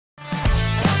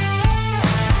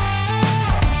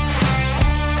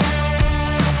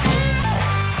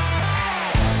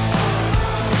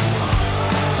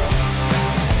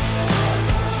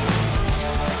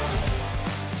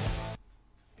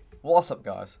What's up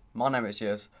guys, my name is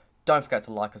Jiz. Don't forget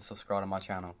to like and subscribe to my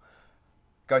channel.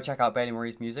 Go check out Bailey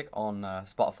Marie's music on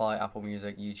Spotify, Apple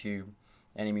Music, YouTube,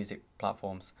 any music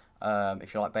platforms.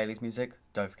 If you like Bailey's music,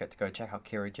 don't forget to go check out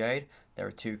Kira-Jade. There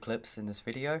are 2 clips in this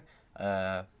video.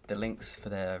 The links for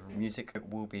their music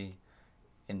will be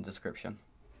in the description.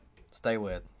 Stay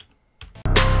weird.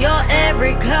 You're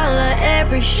every color,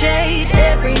 every shade,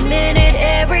 every minute,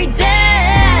 every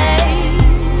day,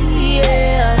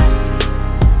 yeah.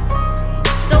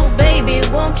 So baby,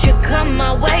 won't you come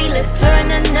my way? Let's turn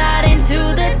the night into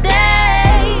the day.